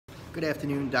Good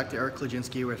afternoon, Dr. Eric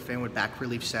Klaczynski with Fanwood Back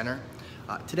Relief Center.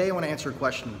 Today I want to answer a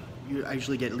question I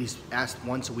usually get at least asked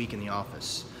once a week in the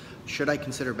office. Should I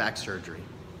consider back surgery?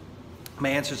 My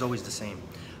answer is always the same.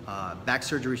 Back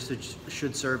surgery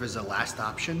should serve as a last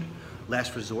option,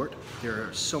 last resort. There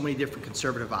are so many different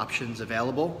conservative options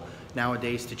available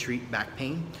nowadays to treat back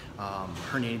pain,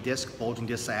 herniated disc, bulging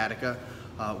disc, sciatica,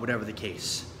 whatever the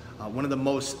case. One of the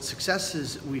most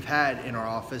successes we've had in our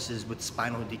office is with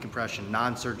spinal decompression,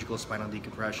 non-surgical spinal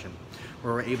decompression,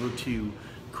 where we're able to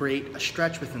create a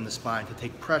stretch within the spine to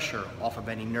take pressure off of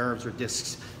any nerves or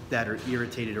discs that are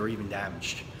irritated or even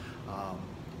damaged.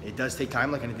 It does take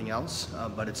time like anything else,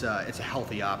 but it's a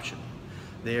healthy option.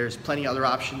 There's plenty of other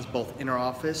options both in our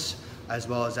office as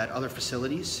well as at other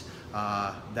facilities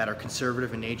that are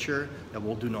conservative in nature that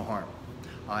will do no harm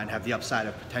and have the upside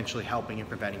of potentially helping and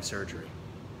preventing surgery.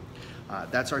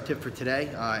 That's our tip for today.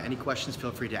 Any questions,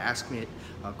 feel free to ask me.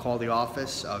 Call the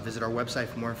office, visit our website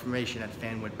for more information at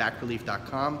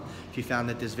fanwoodbackrelief.com. If you found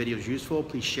that this video is useful,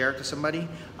 please share it to somebody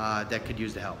that could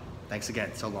use the help. Thanks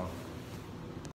again, so long.